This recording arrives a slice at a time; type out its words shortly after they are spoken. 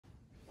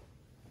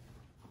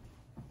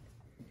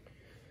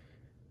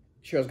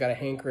Cheryl's got a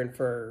hankering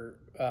for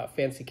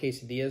fancy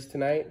quesadillas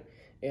tonight.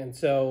 And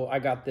so I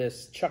got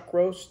this chuck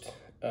roast.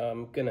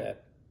 Gonna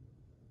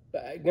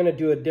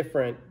do a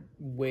different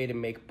way to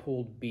make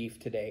pulled beef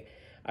today.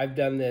 I've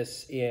done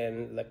this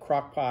in the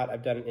crock pot.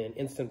 I've done it in an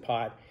Instant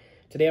Pot.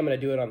 Today I'm gonna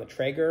do it on the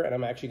Traeger, and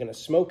I'm actually gonna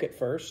smoke it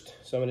first.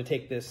 So I'm gonna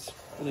take this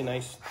really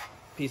nice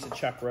piece of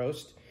chuck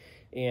roast,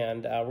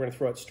 and we're gonna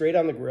throw it straight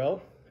on the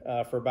grill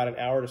for about an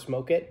hour to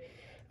smoke it.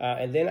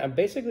 And then I'm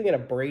basically gonna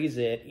braise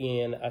it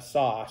in a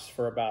sauce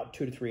for about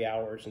 2 to 3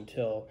 hours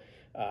until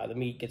the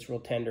meat gets real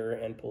tender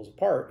and pulls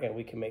apart, and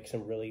we can make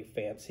some really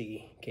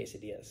fancy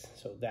quesadillas.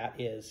 So that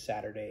is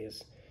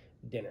Saturday's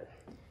dinner.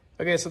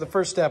 Okay, so the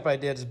first step I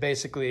did is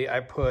basically I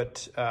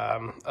put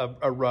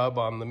a rub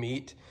on the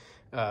meat,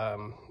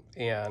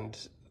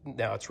 and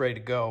now it's ready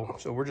to go.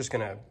 So we're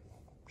gonna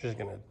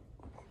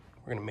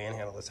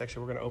manhandle this.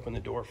 Actually, we're gonna open the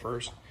door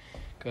first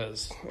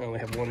because I only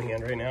have one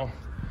hand right now.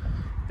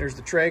 There's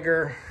the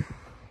Traeger.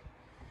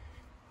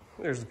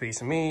 There's the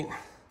piece of meat.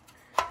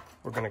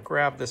 We're gonna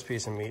grab this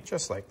piece of meat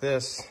just like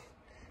this.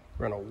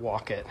 We're gonna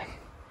walk it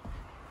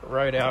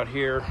right out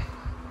here.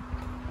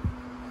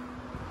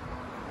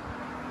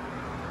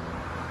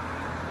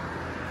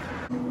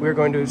 We're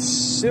going to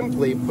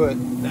simply put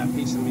that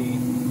piece of meat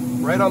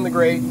right on the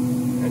grate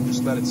and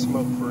just let it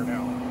smoke for an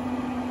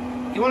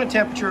hour. You want a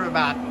temperature of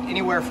about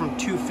anywhere from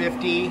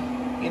 250,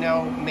 you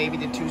know, maybe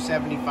to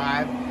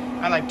 275.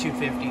 I like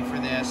 250 for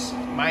this.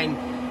 Mine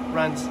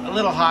runs a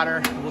little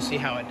hotter. We'll see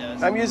how it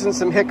does. I'm using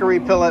some hickory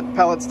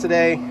pellets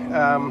today.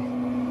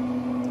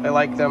 I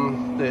like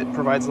them. It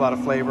provides a lot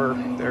of flavor.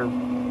 They're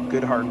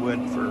good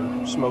hardwood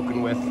for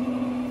smoking with.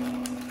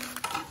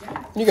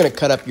 You're going to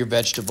cut up your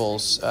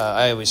vegetables.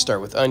 I always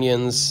start with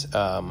onions.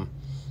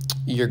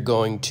 You're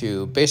going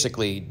to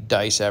basically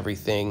dice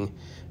everything.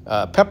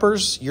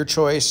 Peppers, your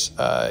choice.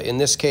 In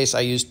this case,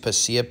 I used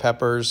pasilla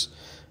peppers,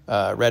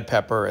 red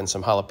pepper, and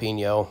some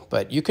jalapeno.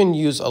 But you can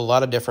use a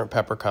lot of different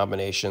pepper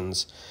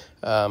combinations.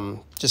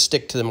 Just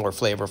stick to the more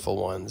flavorful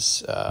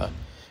ones.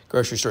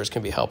 Grocery stores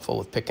can be helpful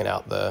with picking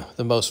out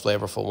the most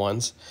flavorful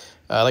ones.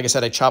 Like I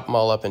said, I chop them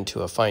all up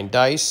into a fine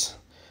dice.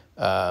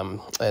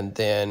 And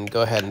then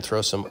go ahead and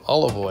throw some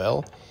olive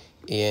oil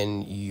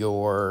in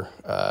your,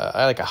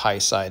 I like a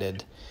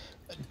high-sided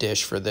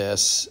dish for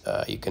this.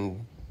 You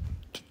can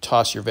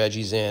toss your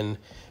veggies in,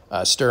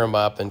 stir them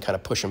up, and kind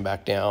of push them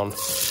back down.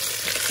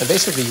 And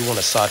basically you want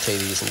to saute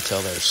these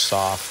until they're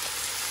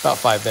soft, about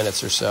 5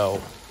 minutes or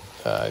so,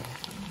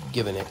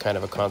 giving it kind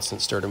of a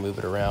constant stir to move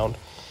it around.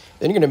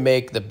 Then you're going to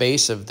make the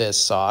base of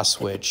this sauce,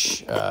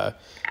 which I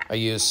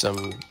use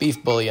some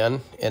beef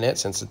bouillon in it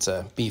since it's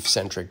a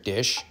beef-centric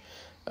dish.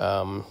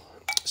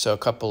 So a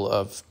couple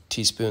of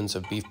teaspoons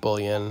of beef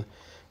bouillon,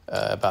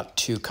 about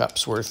 2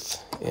 cups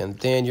worth, and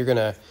then you're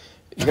gonna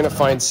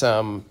find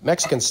some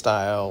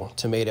Mexican-style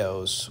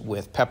tomatoes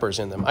with peppers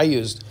in them. I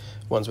used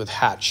ones with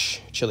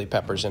Hatch chili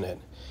peppers in it.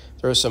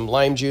 Throw some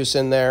lime juice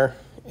in there,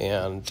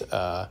 and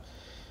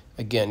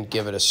again,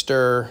 give it a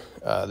stir.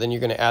 Then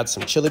you're gonna add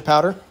some chili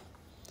powder,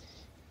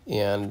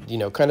 and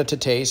kind of to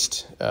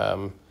taste.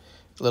 A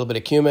little bit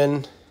of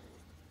cumin,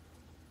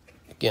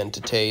 again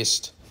to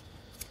taste.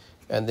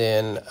 And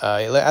then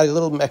add a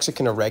little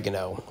Mexican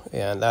oregano,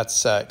 and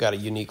that's got a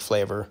unique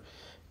flavor.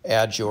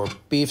 Add your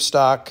beef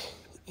stock,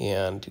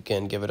 and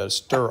again, give it a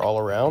stir all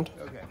around.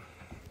 Okay.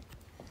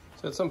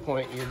 So at some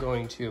point, you're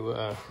going to,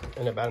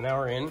 in about an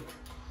hour in,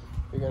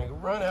 you're going to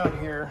run out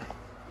here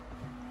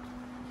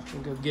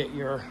and go get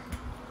your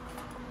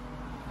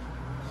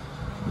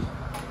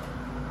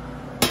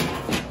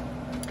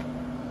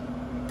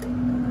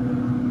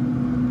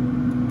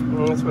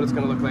that's what it's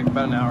going to look like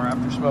about an hour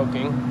after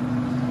smoking.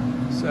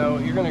 So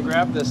you're going to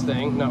grab this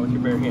thing, not with your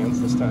bare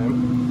hands this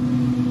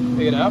time,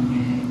 pick it up,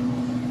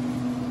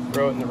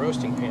 throw it in the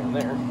roasting pan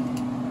there,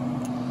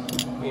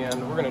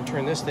 and we're going to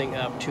turn this thing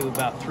up to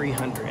about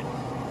 300.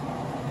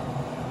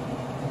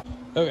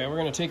 Okay, we're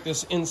going to take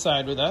this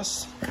inside with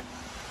us.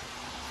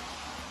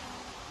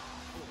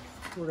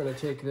 We're going to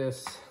take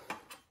this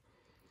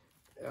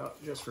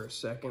out just for a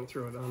second,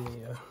 throw it on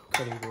the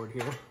cutting board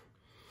here.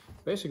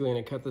 Basically, I'm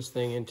going to cut this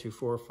thing into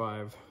 4 or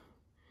 5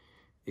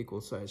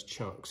 equal-sized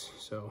chunks.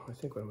 So I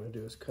think what I'm going to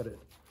do is cut it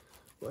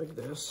like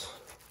this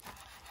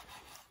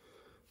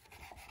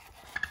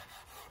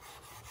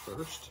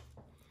first,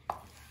 and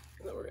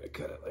then we're going to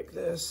cut it like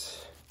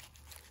this.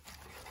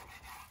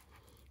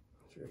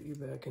 Throw you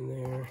back in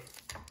there,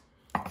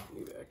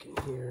 you back in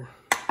here.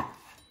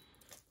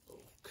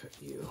 Cut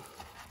you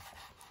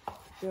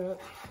like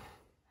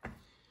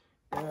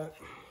that,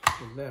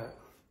 and that,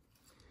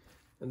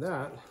 and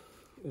that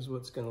is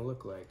what's going to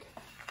look like.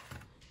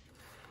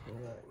 All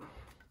right.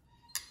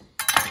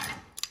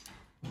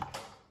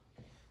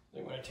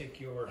 Then I'm going to take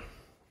your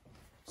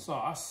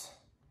sauce,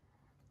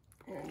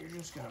 and you're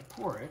just going to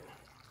pour it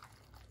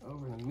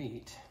over the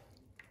meat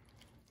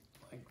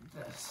like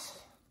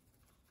this.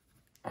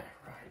 All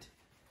right.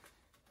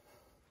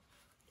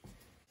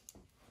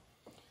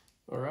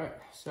 All right,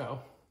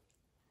 so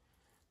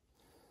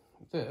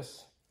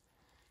this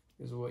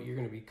is what you're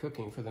going to be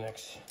cooking for the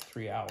next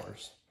 3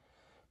 hours.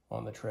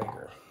 on the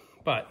Traeger.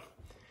 But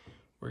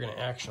we're gonna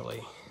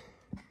actually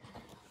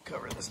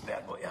cover this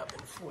bad boy up in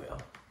foil.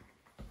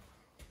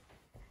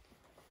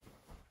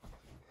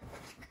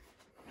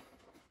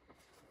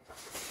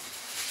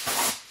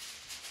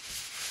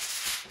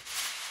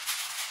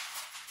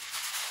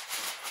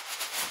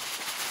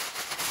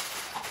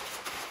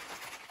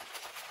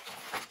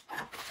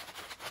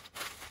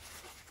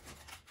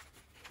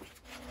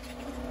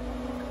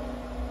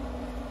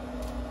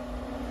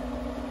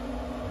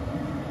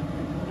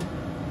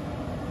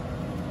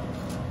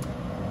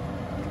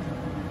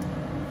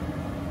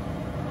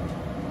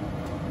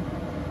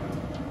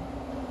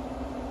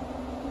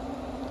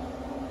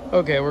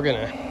 Okay, we're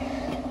gonna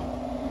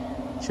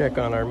check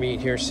on our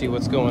meat here, see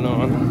what's going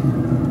on.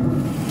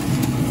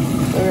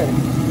 Okay,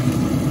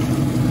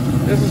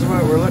 this is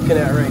what we're looking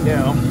at right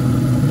now.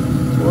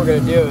 What we're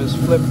gonna do is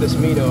flip this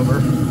meat over.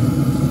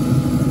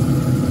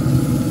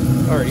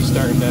 Already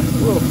starting to,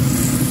 whoa,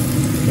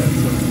 got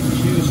some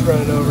juice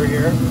running over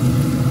here.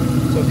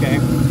 It's okay,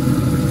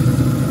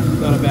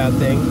 not a bad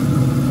thing.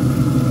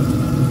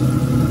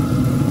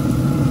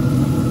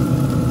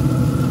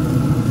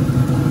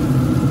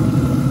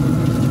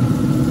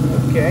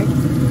 Okay,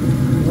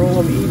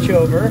 roll them each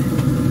over,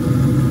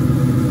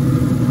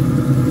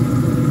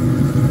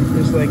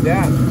 just like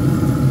that.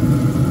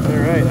 All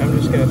right, I'm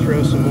just gonna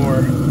throw some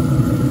more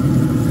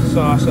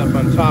sauce up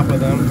on top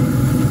of them.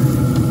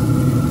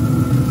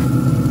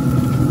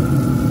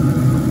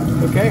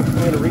 Okay, I'm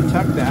gonna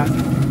retuck that.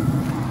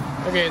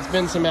 Okay, it's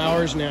been some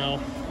hours now,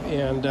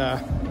 and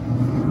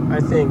I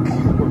think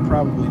we're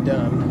probably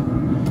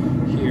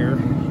done here,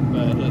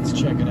 but let's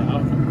check it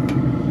out.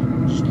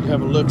 Just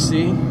have a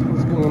look-see.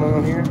 Going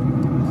on here.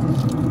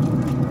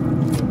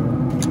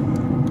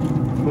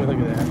 Oh, look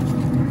at that.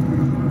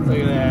 Look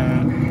at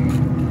that.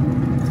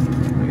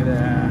 Look at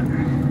that.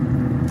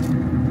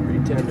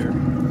 Pretty tender.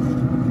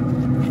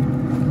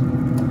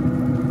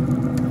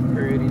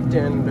 Pretty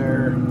tender.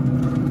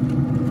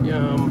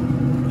 Yum.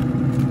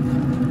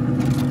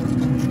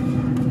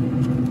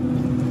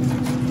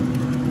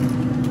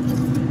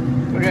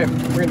 Okay,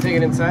 we're gonna take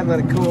it inside, let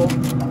it cool,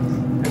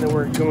 and then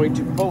we're going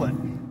to pull it.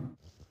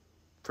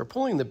 For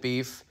pulling the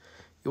beef,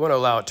 you want to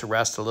allow it to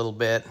rest a little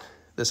bit.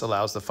 This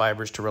allows the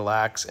fibers to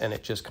relax and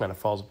it just kind of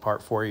falls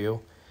apart for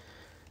you.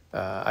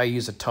 I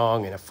use a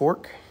tong and a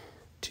fork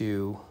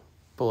to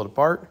pull it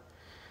apart.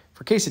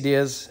 For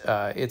quesadillas,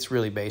 it's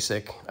really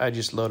basic. I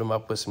just load them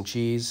up with some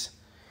cheese,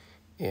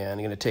 and I'm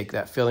going to take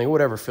that filling,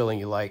 whatever filling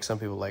you like. Some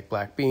people like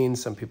black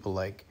beans, some people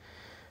like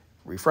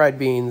refried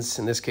beans.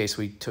 In this case,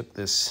 we took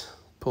this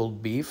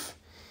pulled beef,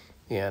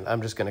 and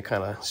I'm just going to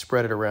kind of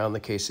spread it around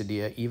the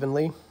quesadilla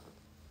evenly.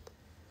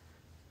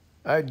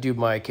 I do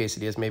my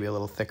quesadillas maybe a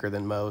little thicker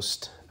than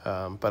most,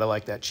 but I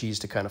like that cheese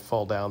to kind of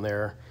fall down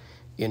there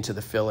into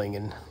the filling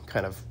and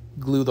kind of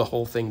glue the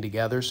whole thing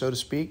together, so to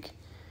speak.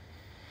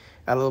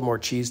 Add a little more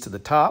cheese to the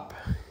top,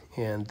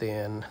 and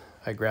then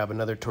I grab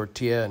another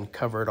tortilla and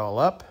cover it all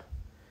up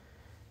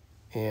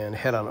and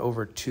head on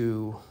over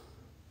to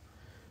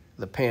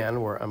the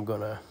pan where I'm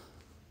gonna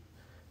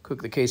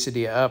cook the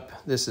quesadilla up.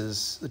 This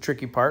is the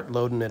tricky part,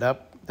 loading it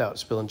up without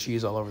spilling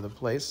cheese all over the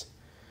place.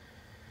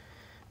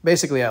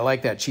 Basically, I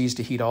like that cheese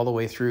to heat all the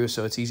way through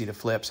so it's easy to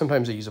flip.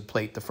 Sometimes I use a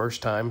plate the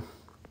first time.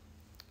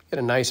 Get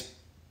a nice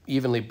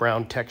evenly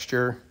brown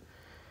texture.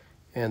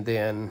 And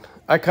then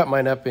I cut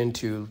mine up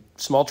into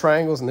small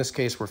triangles. In this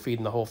case, we're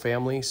feeding the whole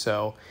family,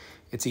 so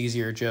it's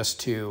easier just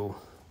to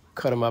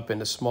cut them up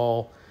into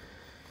small,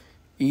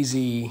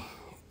 easy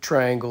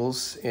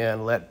triangles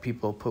and let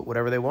people put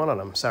whatever they want on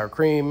them. Sour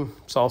cream,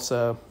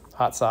 salsa,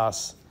 hot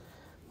sauce,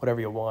 whatever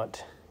you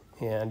want.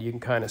 And you can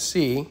kind of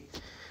see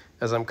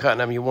as I'm cutting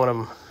them, you want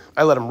them,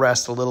 I let them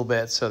rest a little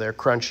bit so they're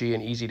crunchy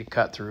and easy to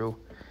cut through.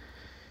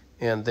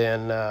 And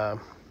then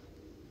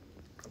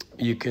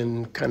you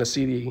can kind of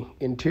see the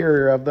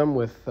interior of them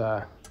with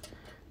the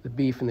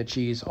beef and the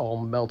cheese all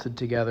melted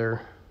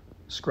together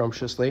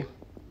scrumptiously.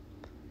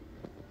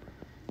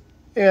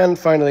 And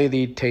finally,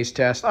 the taste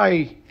test.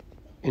 I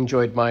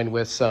enjoyed mine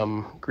with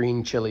some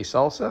green chili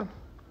salsa,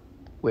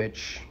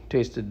 which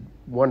tasted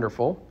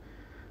wonderful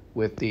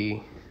with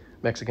the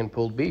Mexican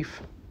pulled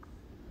beef.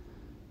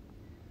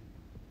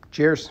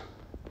 Cheers.